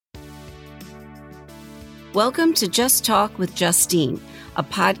Welcome to Just Talk with Justine, a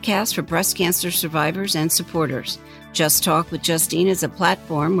podcast for breast cancer survivors and supporters. Just Talk with Justine is a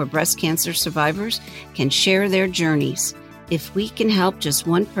platform where breast cancer survivors can share their journeys. If we can help just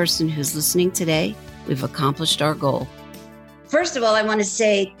one person who's listening today, we've accomplished our goal. First of all, I want to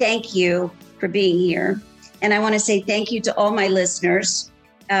say thank you for being here. And I want to say thank you to all my listeners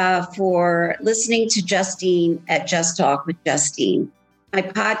for listening to Justine at Just Talk with Justine, my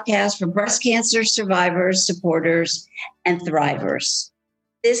podcast for breast cancer survivors, supporters, and thrivers.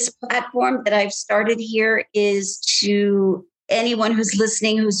 This platform that I've started here is to anyone who's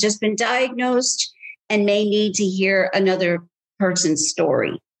listening who's just been diagnosed and may need to hear another person's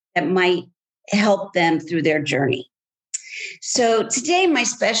story that might help them through their journey. So today, my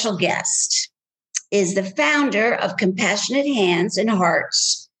special guest is the founder of Compassionate Hands and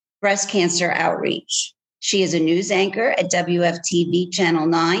Hearts Breast Cancer Outreach. She is a news anchor at WFTV Channel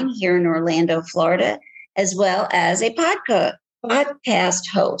 9 here in Orlando, Florida, as well as a podcast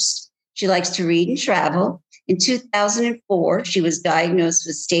host. She likes to read and travel. In 2004, she was diagnosed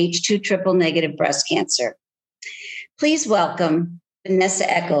with stage 2 triple-negative breast cancer. Please welcome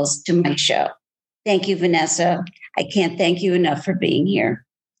Vanessa Eccles to my show. Thank you, Vanessa. I can't thank you enough for being here.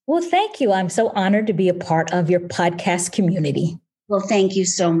 Well, thank you. I'm so honored to be a part of your podcast community. Well, thank you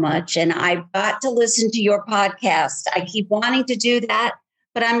so much. And I've got to listen to your podcast. I keep wanting to do that,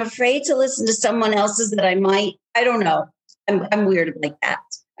 but I'm afraid to listen to someone else's that I don't know. I'm weird like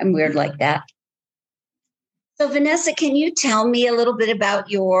that. So Vanessa, can you tell me a little bit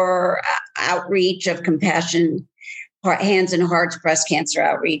about your outreach of Compassion Hands and Hearts Breast Cancer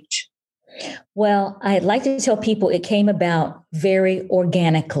Outreach? Well, I'd like to tell people it came about very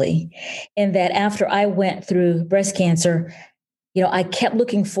organically, in that after I went through breast cancer, I kept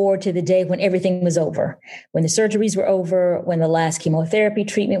looking forward to the day when everything was over, when the surgeries were over, when the last chemotherapy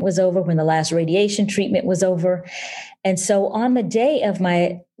treatment was over, when the last radiation treatment was over. And so on the day of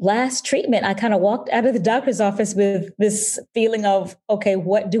my last treatment, I kind of walked out of the doctor's office with this feeling of, okay,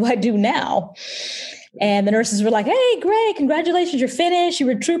 what do I do now? And the nurses were like, hey, great, congratulations, you're finished. You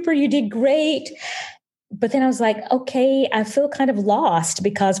were a trooper, you did great. But then I was like, okay, I feel kind of lost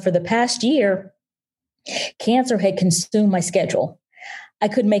because for the past year, cancer had consumed my schedule. I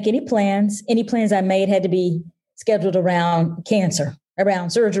couldn't make any plans. Any plans I made had to be scheduled around cancer, around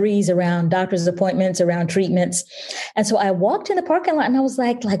surgeries, around doctor's appointments, around treatments. And so I walked in the parking lot and I was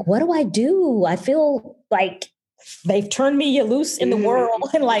like, what do I do? I feel like they've turned me loose in the world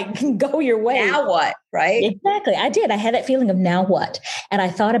and go your way. Now what? Right? Exactly. I did. I had that feeling of now what? And I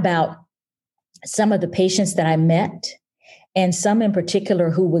thought about some of the patients that I met, and some in particular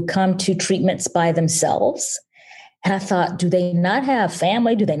who would come to treatments by themselves. And I thought, do they not have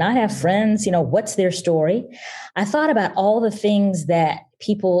family? Do they not have friends? What's their story? I thought about all the things that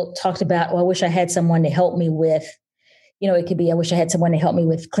people talked about. Well, I wish I had someone to help me with, it could be, I wish I had someone to help me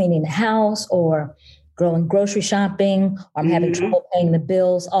with cleaning the house or going grocery shopping, or I'm having trouble paying the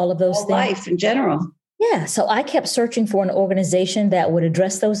bills, all of those things. Life in general. Yeah. So I kept searching for an organization that would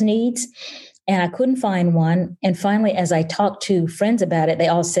address those needs. And I couldn't find one. And finally, as I talked to friends about it, they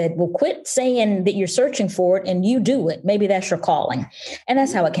all said, well, quit saying that you're searching for it and you do it. Maybe that's your calling. And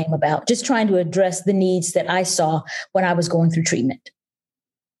that's how it came about, just trying to address the needs that I saw when I was going through treatment.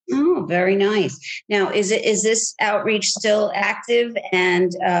 Oh, very nice. Now, is this outreach still active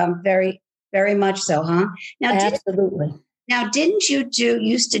and very, very much so, huh? Now, absolutely. Didn't you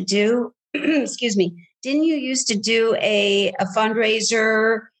used to do, excuse me, didn't you used to do a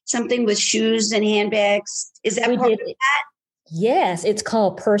fundraiser, something with shoes and handbags? Is that part of that? Yes, it's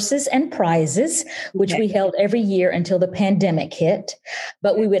called Purses and Prizes, which we held every year until the pandemic hit.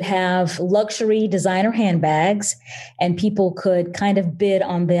 But we would have luxury designer handbags, and people could kind of bid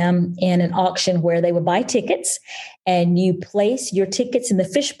on them in an auction where they would buy tickets, and you place your tickets in the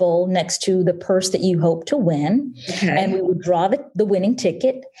fishbowl next to the purse that you hope to win. And we would draw the winning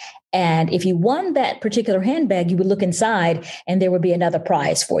ticket. And if you won that particular handbag, you would look inside and there would be another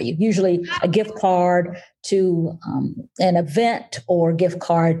prize for you, usually a gift card to an event or gift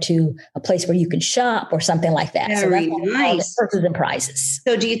card to a place where you can shop or something like that. Very so that's nice. Purses and prizes.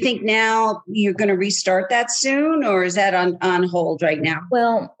 So do you think now you're going to restart that soon, or is that on hold right now?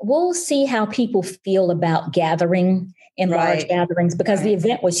 Well, we'll see how people feel about gathering in large gatherings, because the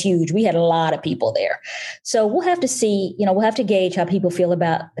event was huge. We had a lot of people there. So we'll have to see, we'll have to gauge how people feel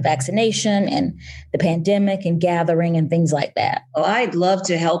about the vaccination and the pandemic and gathering and things like that. Well, I'd love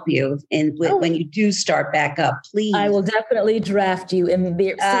to help you when you do start back up, please. I will definitely draft you. And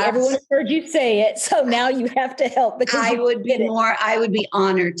everyone has heard you say it. So now you have to help. Because I would be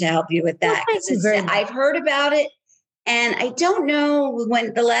honored to help you with that. Well, thank you very much. I've heard about it. And I don't know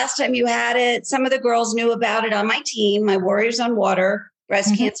when the last time you had it. Some of the girls knew about it on my team, my Warriors on Water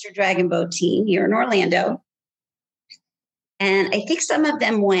breast cancer dragon boat team here in Orlando. And I think some of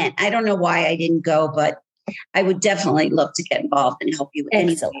them went. I don't know why I didn't go, but I would definitely love to get involved and help you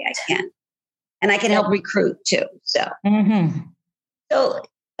any way I can. And I can help recruit too. So,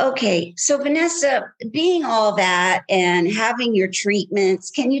 okay. So Vanessa, being all that and having your treatments,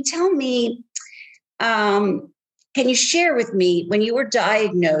 can you tell me, can you share with me when you were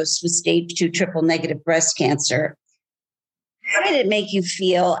diagnosed with stage 2 triple negative breast cancer, how did it make you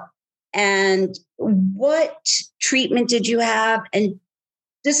feel? And what treatment did you have? And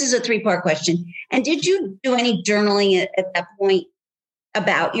this is a 3-part question. And did you do any journaling at that point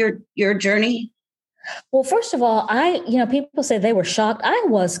about your journey? Well, first of all, people say they were shocked. I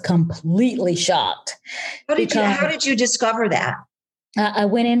was completely shocked. How did you discover that? I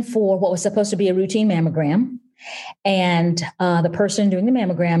went in for what was supposed to be a routine mammogram. And the person doing the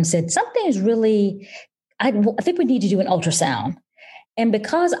mammogram said, something is really, I think we need to do an ultrasound. And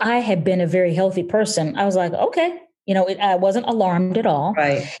because I had been a very healthy person, I was like, okay, I wasn't alarmed at all.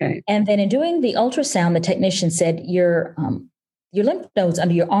 Right. And then in doing the ultrasound, the technician said, your lymph nodes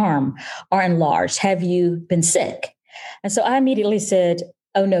under your arm are enlarged. Have you been sick? And so I immediately said,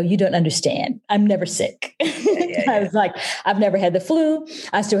 oh, no, you don't understand. I'm never sick. I was like, I've never had the flu.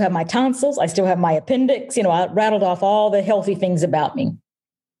 I still have my tonsils. I still have my appendix. I rattled off all the healthy things about me.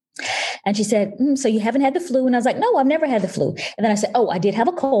 And she said, so you haven't had the flu? And I was like, no, I've never had the flu. And then I said, oh, I did have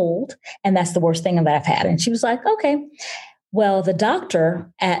a cold. And that's the worst thing that I've had. And she was like, okay. Well, the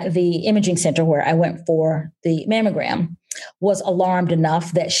doctor at the imaging center where I went for the mammogram was alarmed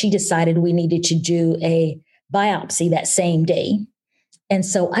enough that she decided we needed to do a biopsy that same day. And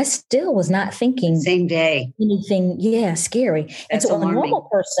so I still was not thinking same day anything, scary. That's and so alarming.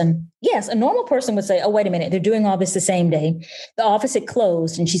 a normal person would say, oh, wait a minute, they're doing all this the same day. The office had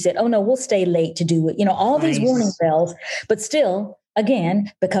closed. And she said, oh, no, we'll stay late to do it. All these warning bells. But still,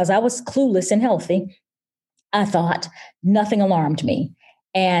 again, because I was clueless and healthy, I thought nothing alarmed me.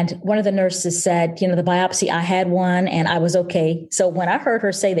 And one of the nurses said, the biopsy, I had one and I was okay. So when I heard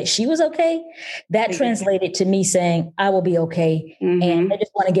her say that she was okay, that translated to me saying, I will be okay. And I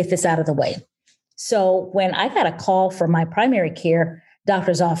just want to get this out of the way. So when I got a call from my primary care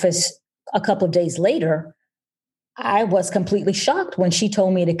doctor's office a couple of days later, I was completely shocked when she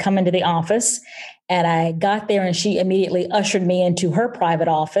told me to come into the office. And I got there and she immediately ushered me into her private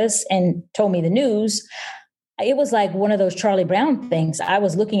office and told me the news. It was like one of those Charlie Brown things. I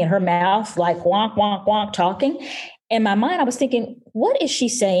was looking at her mouth like wonk, wonk, wonk, talking. In my mind, I was thinking, what is she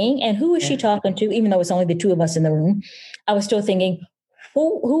saying? And who is she talking to? Even though it's only the two of us in the room, I was still thinking,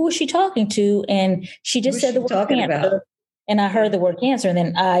 who was she talking to? And she just said the word cancer. And I heard the word cancer and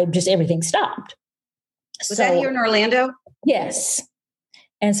then everything stopped. Was that here in Orlando? Yes.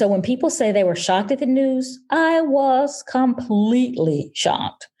 And so when people say they were shocked at the news, I was completely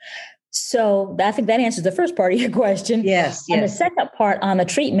shocked. So I think that answers the first part of your question. Yes. And the second part on the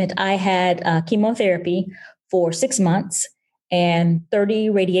treatment, I had chemotherapy for 6 months and 30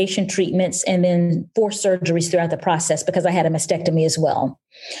 radiation treatments and then 4 surgeries throughout the process because I had a mastectomy as well.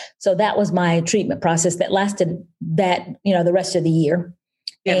 So that was my treatment process that lasted the rest of the year.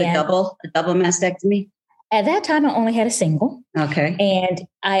 You have a double mastectomy? At that time, I only had a single. Okay. And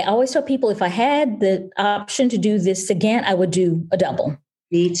I always tell people if I had the option to do this again, I would do a double.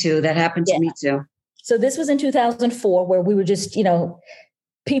 Me too. That happened to me too. So this was in 2004 where we were just,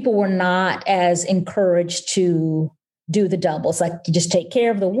 people were not as encouraged to do the doubles. Like you just take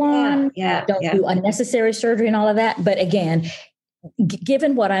care of the one, don't do unnecessary surgery and all of that. But again,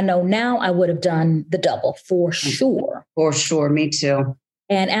 given what I know now, I would have done the double for sure. For sure. Me too.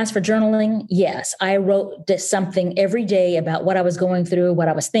 And as for journaling, yes, I wrote something every day about what I was going through, what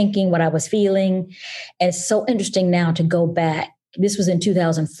I was thinking, what I was feeling. And it's so interesting now to go back. This was in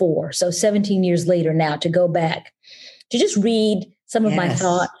 2004. So 17 years later now to go back to just read some of my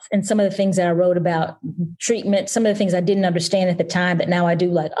thoughts and some of the things that I wrote about treatment, some of the things I didn't understand at the time that now I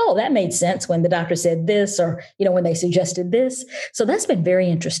do like, oh, that made sense when the doctor said this or, when they suggested this. So that's been very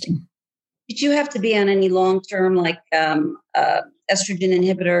interesting. Did you have to be on any long-term like estrogen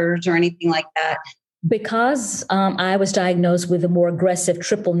inhibitors or anything like that? Because I was diagnosed with a more aggressive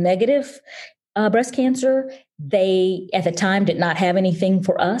triple negative breast cancer, they at the time did not have anything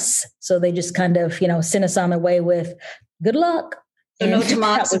for us. So they just kind of, sent us on their way with good luck. So no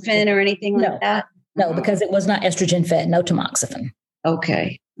tamoxifen or anything like that? No, because it was not estrogen fed, no tamoxifen.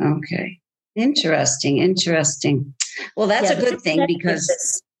 Okay. Interesting. Well, that's a good thing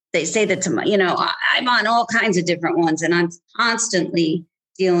because they say that, I'm on all kinds of different ones and I'm constantly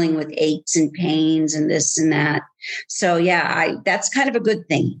dealing with aches and pains and this and that. So yeah, that's kind of a good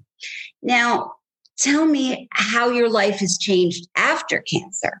thing. Now, tell me how your life has changed after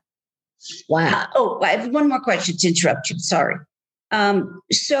cancer. Wow. I have one more question to interrupt you. Sorry.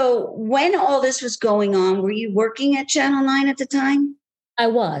 So when all this was going on, were you working at Channel 9 at the time? I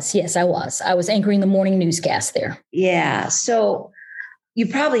was. Yes, I was. I was anchoring the morning newscast there. Yeah. So you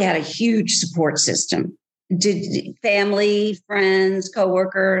probably had a huge support system. Did family, friends,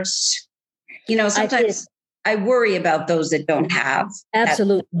 coworkers? Sometimes I worry about those that don't have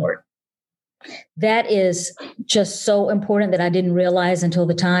absolutely that support. That is just so important that I didn't realize until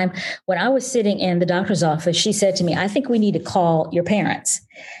the time when I was sitting in the doctor's office. She said to me, I think we need to call your parents.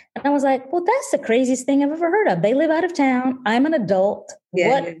 And I was like, well, that's the craziest thing I've ever heard of. They live out of town. I'm an adult.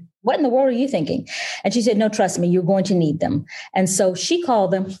 Yeah. What in the world are you thinking? And she said, no, trust me, you're going to need them. And so she called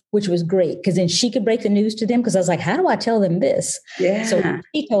them, which was great because then she could break the news to them because I was like, how do I tell them this? Yeah. So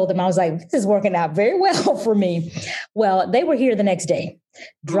she told them, I was like, this is working out very well for me. Well, they were here the next day,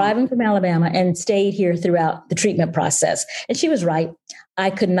 driving from Alabama and stayed here throughout the treatment process. And she was right. I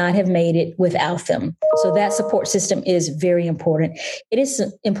could not have made it without them. So that support system is very important. It is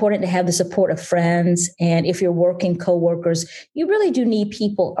important to have the support of friends. And if you're working coworkers, you really do need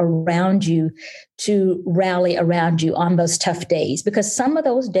people around you to rally around you on those tough days, because some of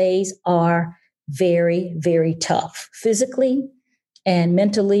those days are very, very tough physically and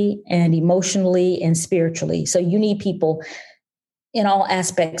mentally and emotionally and spiritually. So you need people in all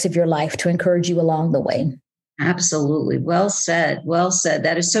aspects of your life to encourage you along the way. Absolutely. Well said. Well said.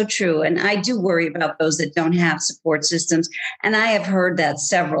 That is so true. And I do worry about those that don't have support systems. And I have heard that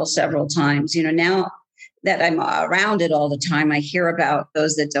several times. Now that I'm around it all the time, I hear about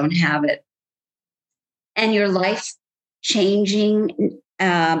those that don't have it. And your life changing.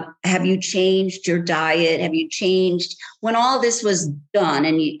 Have you changed your diet? Have you changed when all this was done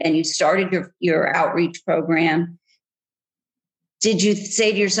and you started your outreach program? Did you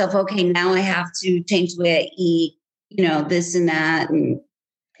say to yourself, okay, now I have to change the way I eat, this and that? And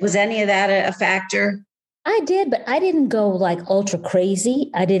was any of that a factor? I did, but I didn't go like ultra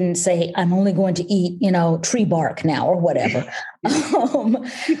crazy. I didn't say I'm only going to eat, tree bark now or whatever.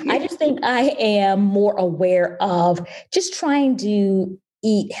 I just think I am more aware of just trying to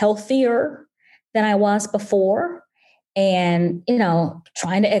eat healthier than I was before. And,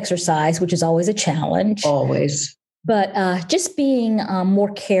 trying to exercise, which is always a challenge. Always. But just being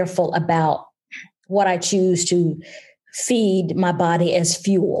more careful about what I choose to feed my body as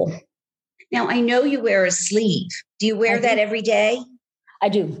fuel. Now, I know you wear a sleeve. Do you wear that every day? I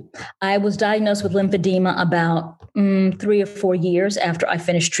do. I was diagnosed with lymphedema about 3 or 4 years after I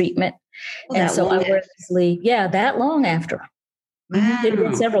finished treatment. And so I wear the sleeve. Yeah, that long after. Wow. It's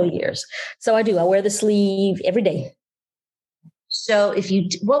been several years. So I do. I wear the sleeve every day. So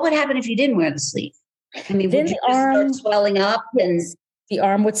what would happen if you didn't wear the sleeve? I mean, then would you just start swelling up? And the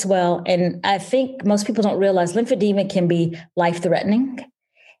arm would swell. And I think most people don't realize lymphedema can be life-threatening.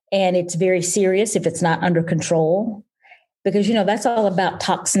 And it's very serious if it's not under control, because, that's all about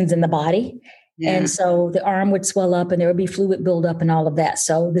toxins in the body. Yeah. And so the arm would swell up and there would be fluid buildup and all of that.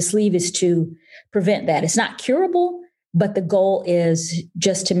 So the sleeve is to prevent that. It's not curable, but the goal is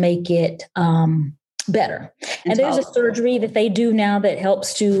just to make it better. And there's a surgery that they do now that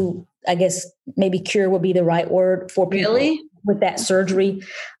helps to, I guess maybe cure would be the right word for people. Really? With that surgery,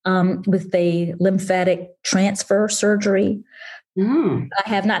 with the lymphatic transfer surgery. I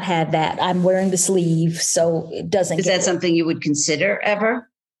have not had that. I'm wearing the sleeve, so it doesn't. Is that something you would consider ever?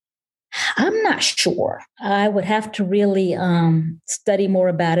 I'm not sure. I would have to really study more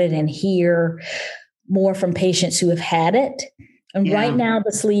about it and hear more from patients who have had it. And right now,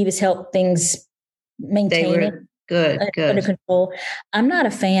 the sleeve has helped things maintain it. Good. Under control. I'm not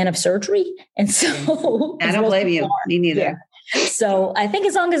a fan of surgery. And so I don't blame you. Me neither. Yeah. So I think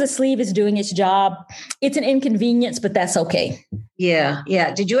as long as the sleeve is doing its job, it's an inconvenience, but that's okay. Yeah.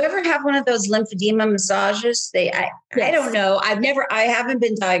 Yeah. Did you ever have one of those lymphedema massages? I don't know. I haven't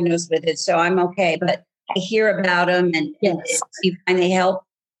been diagnosed with it, so I'm okay, but I hear about them and you find they help.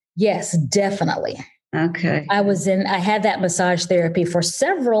 Yes, definitely. Okay. I had that massage therapy for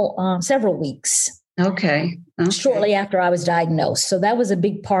several weeks. Okay. Shortly after I was diagnosed. So that was a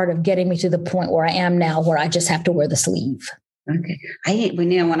big part of getting me to the point where I am now, where I just have to wear the sleeve. Okay.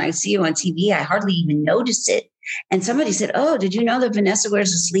 When I see you on TV, I hardly even notice it. And somebody said, "Oh, did you know that Vanessa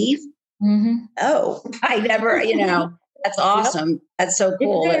wears a sleeve?" Mm-hmm. Oh, I never, that's awesome. Yep. That's so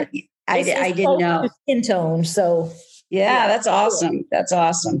cool. I didn't know. Skin tone. So yeah, that's awesome. That's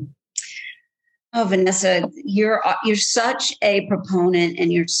awesome. Oh, Vanessa, you're such a proponent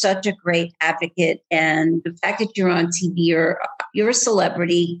and you're such a great advocate. And the fact that you're on TV, you're a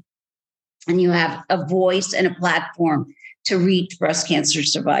celebrity and you have a voice and a platform to reach breast cancer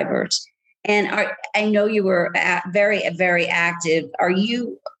survivors. And I know you were very, very active. Are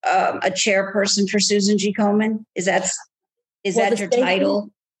you a chairperson for Susan G. Komen? Is that your title?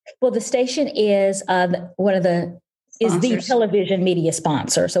 Well, the station is one of the sponsors. Is the television media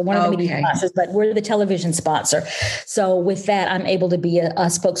sponsor. So one of the media sponsors, but we're the television sponsor. So with that, I'm able to be a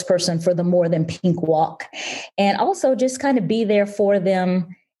spokesperson for the More Than Pink Walk, and also just kind of be there for them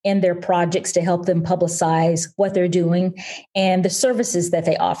in their projects to help them publicize what they're doing and the services that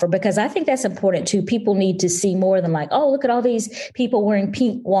they offer, because I think that's important too. People need to see more than like, oh, look at all these people wearing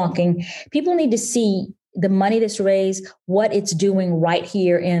pink walking. People need to see the money that's raised, what it's doing right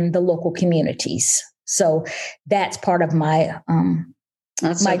here in the local communities. So that's part of my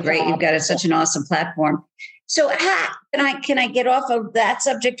that's so great. You've got such an awesome platform. So can I get off of that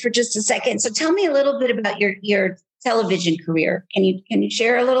subject for just a second? So tell me a little bit about your television career. Can you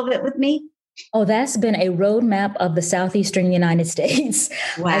share a little bit with me? Oh, that's been a roadmap of the Southeastern United States.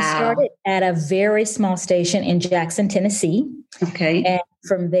 Wow. I started at a very small station in Jackson, Tennessee. Okay. And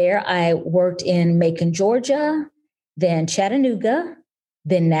from there, I worked in Macon, Georgia, then Chattanooga,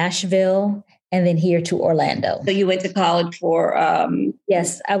 then Nashville, and then here to Orlando. So you went to college for?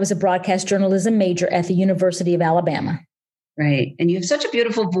 Yes, I was a broadcast journalism major at the University of Alabama. Right. And you have such a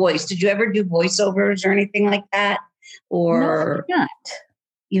beautiful voice. Did you ever do voiceovers or anything like that? Or no, not.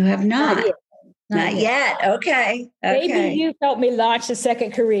 You have not? Not yet. Okay. Maybe you helped me launch a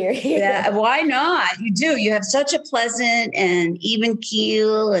second career. Yeah. Why not? You do. You have such a pleasant and even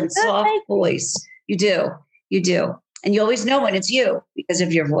keel and soft voice. You do. You do. And you always know when it's you because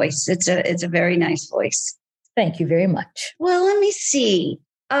of your voice. It's a very nice voice. Thank you very much. Well, let me see.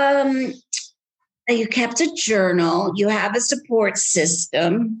 You kept a journal. You have a support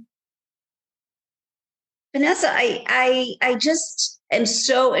system. Vanessa, I just am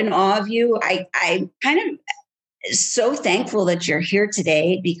so in awe of you. I'm kind of so thankful that you're here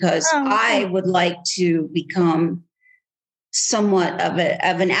today because I would like to become somewhat of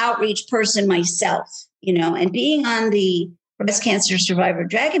an outreach person myself, and being on the breast cancer survivor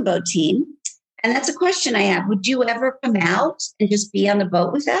Dragon Boat team. And that's a question I have. Would you ever come out and just be on the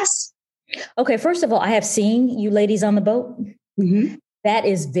boat with us? Okay. First of all, I have seen you ladies on the boat. Mm-hmm. That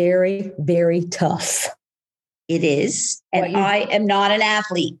is very, very tough. It is. And I am not an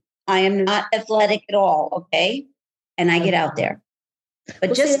athlete. I am not athletic at all. Okay. And I get out there.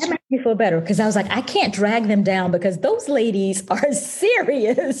 But that makes me feel better because I was like, I can't drag them down because those ladies are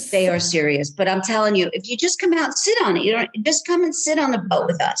serious. They are serious. But I'm telling you, if you just come out and sit on it, just come and sit on the boat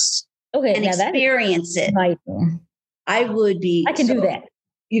with us. Okay. And experience it. I would be. I can do that.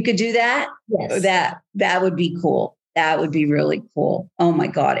 You could do that? Yes. That would be cool. That would be really cool. Oh my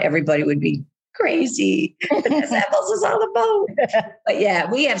God. Everybody would be crazy. Vanessa Eccles is on the boat. But yeah,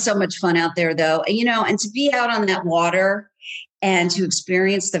 we have so much fun out there though. And to be out on that water and to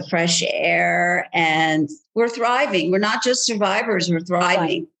experience the fresh air, and we're thriving. We're not just survivors, we're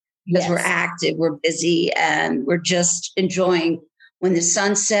thriving because we're active, we're busy, and we're just enjoying when the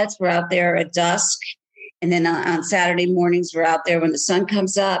sun sets. We're out there at dusk. And then on Saturday mornings, we're out there when the sun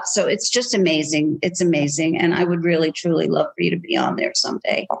comes up. So it's just amazing. It's amazing. And I would really, truly love for you to be on there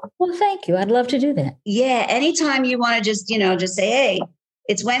someday. Well, thank you. I'd love to do that. Yeah. Anytime you want to just say, hey,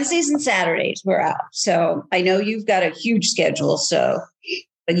 it's Wednesdays and Saturdays, we're out. So I know you've got a huge schedule.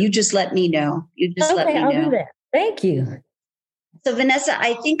 But you just let me know. Let me know. I'll do that. Thank you. So Vanessa,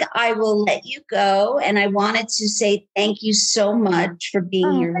 I think I will let you go. And I wanted to say thank you so much for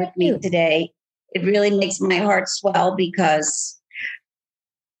being here with me today. It really makes my heart swell because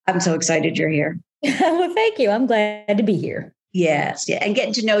I'm so excited you're here. Well, thank you. I'm glad to be here. Yes. Yeah. And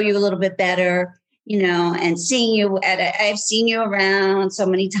getting to know you a little bit better, and seeing you I've seen you around so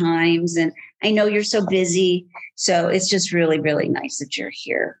many times and I know you're so busy. So it's just really, really nice that you're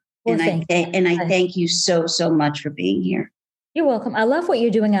here. Well, I thank you so, so much for being here. You're welcome. I love what you're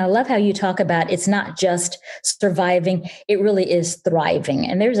doing. I love how you talk about it's not just surviving. It really is thriving.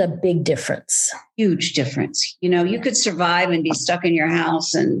 And there's a big difference. Huge difference. You could survive and be stuck in your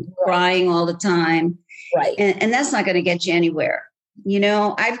house and crying all the time. Right. And that's not going to get you anywhere.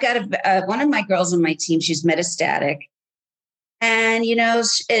 I've got one of my girls on my team. She's metastatic. And,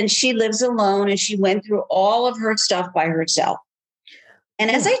 and she lives alone and she went through all of her stuff by herself.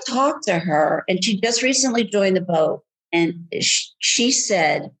 And as I talked to her, and she just recently joined the boat, and she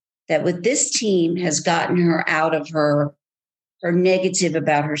said that with this team has gotten her out of her negative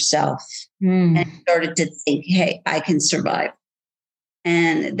about herself and started to think, hey, I can survive.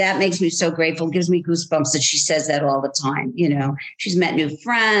 And that makes me so grateful. It gives me goosebumps that she says that all the time. You know, she's met new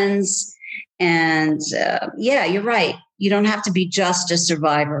friends. And yeah, you're right. You don't have to be just a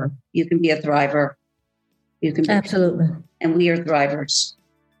survivor. You can be a thriver. You can be, absolutely. And we are thrivers.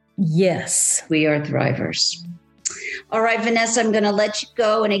 Yes. We are thrivers. All right, Vanessa, I'm going to let you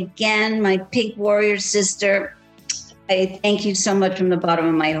go. And again, my Pink Warrior sister, I thank you so much from the bottom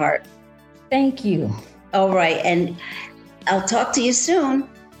of my heart. Thank you. All right. And I'll talk to you soon.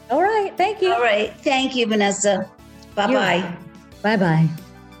 All right. Thank you. All right. Thank you, Vanessa. Bye-bye. Bye-bye.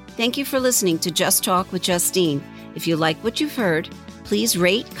 Thank you for listening to Just Talk with Justine. If you like what you've heard, please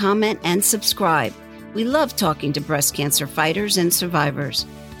rate, comment, and subscribe. We love talking to breast cancer fighters and survivors.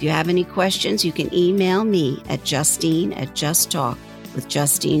 If you have any questions, you can email me at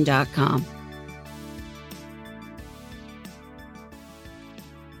justine@justtalkwithjustine.com.